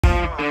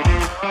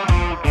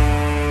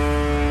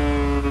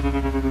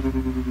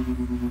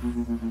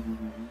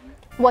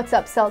What's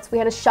up, Celts? We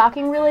had a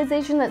shocking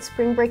realization that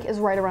spring break is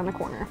right around the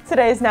corner.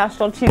 Today is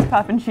National Cheese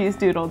Puff and Cheese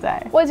Doodle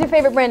Day. What's your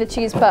favorite brand of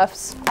cheese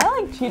puffs?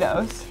 I like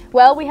Cheetos.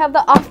 Well, we have the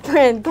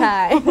off-brand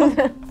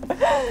kind.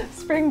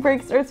 Spring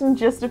break starts in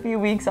just a few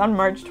weeks on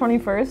March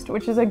 21st,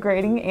 which is a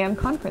grading and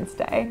conference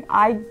day.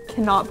 I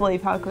cannot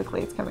believe how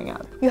quickly it's coming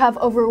up. You have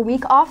over a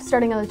week off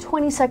starting on the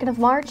 22nd of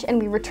March, and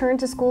we return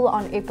to school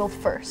on April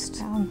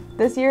 1st.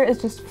 This year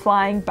is just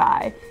flying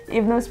by.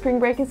 Even though spring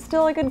break is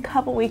still a good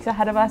couple weeks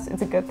ahead of us,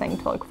 it's a good thing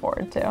to look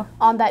forward to.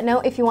 On that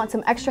note, if you want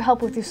some extra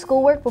help with your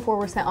schoolwork before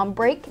we're sent on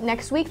break,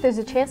 next week there's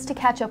a chance to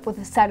catch up with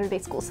a Saturday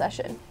school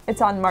session.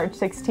 It's on March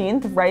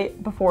 16th,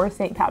 right before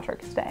St.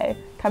 Patrick's Day.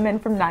 Come in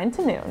from 9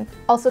 to noon.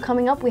 Also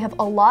coming up, we have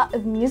a lot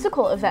of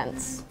musical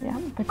events. Yeah,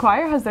 the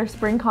choir has their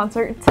spring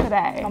concert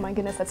today. Oh my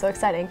goodness, that's so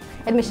exciting.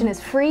 Admission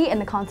is free and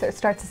the concert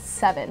starts at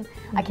 7.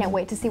 I can't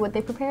wait to see what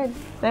they prepared.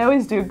 They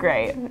always do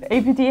great.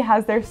 APT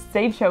has their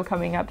stage show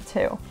coming up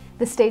too.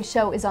 The stage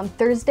show is on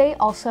Thursday,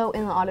 also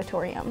in the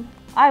auditorium.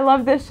 I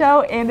love this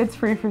show and it's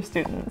free for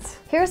students.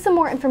 Here's some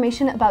more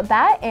information about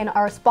that and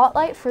our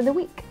spotlight for the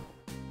week.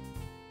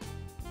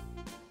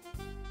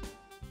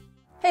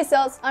 Hey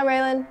Celts, I'm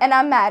Raylan. And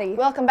I'm Maddie.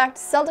 Welcome back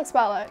to Celtic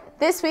Spotlight.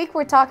 This week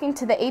we're talking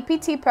to the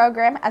APT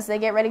program as they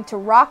get ready to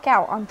rock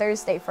out on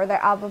Thursday for their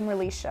album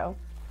release show.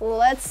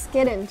 Let's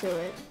get into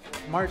it.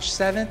 March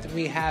 7th,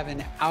 we have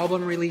an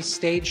album release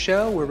stage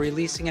show. We're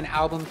releasing an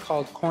album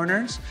called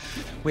Corners.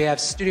 We have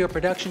studio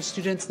production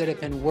students that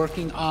have been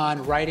working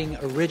on writing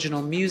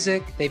original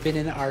music. They've been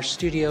in our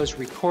studios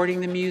recording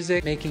the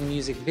music, making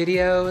music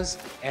videos,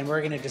 and we're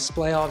going to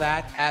display all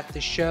that at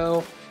the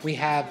show. We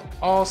have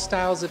all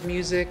styles of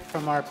music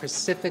from our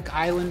Pacific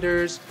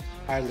Islanders,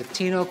 our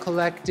Latino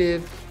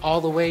collective,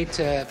 all the way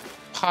to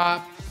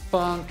pop,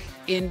 funk,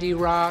 indie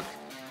rock,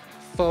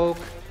 folk,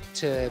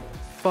 to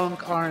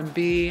funk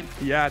R&B.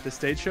 Yeah, at the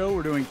stage show,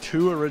 we're doing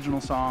 2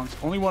 original songs.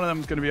 Only one of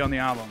them is going to be on the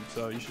album,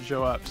 so you should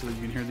show up so that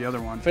you can hear the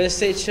other one. For the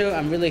stage show,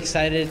 I'm really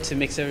excited to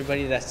mix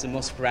everybody that's the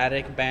most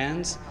sporadic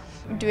bands.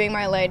 I'm doing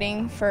my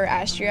lighting for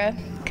Astria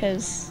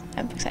because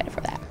I'm excited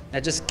for that.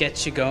 That just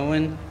gets you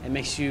going. It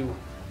makes you,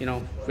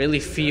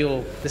 really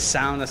feel the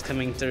sound that's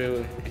coming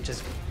through.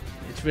 It's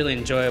really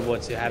enjoyable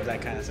to have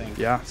that kind of thing.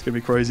 Yeah, it's going to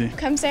be crazy.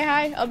 Come say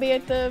hi. I'll be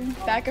at the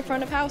back in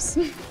front of house.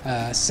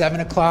 7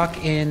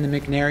 o'clock in the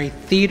McNary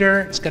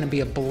Theater. It's going to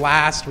be a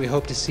blast. We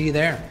hope to see you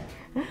there.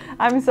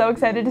 I'm so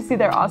excited to see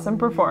their awesome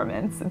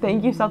performance.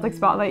 Thank you, Celtic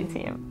Spotlight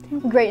team.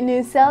 Great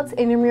news, Celts.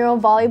 Intramural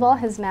volleyball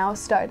has now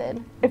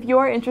started. If you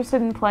are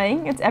interested in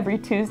playing, it's every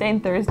Tuesday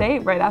and Thursday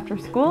right after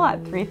school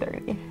at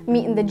 3:30.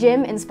 Meet in the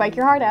gym and spike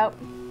your heart out.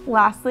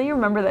 Lastly,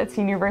 remember that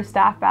Seniorverse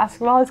staff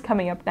basketball is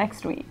coming up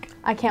next week.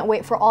 I can't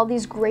wait for all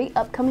these great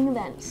upcoming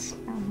events.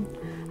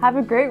 Have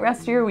a great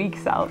rest of your week,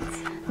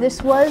 Celts.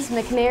 This was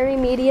McNary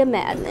Media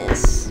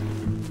Madness.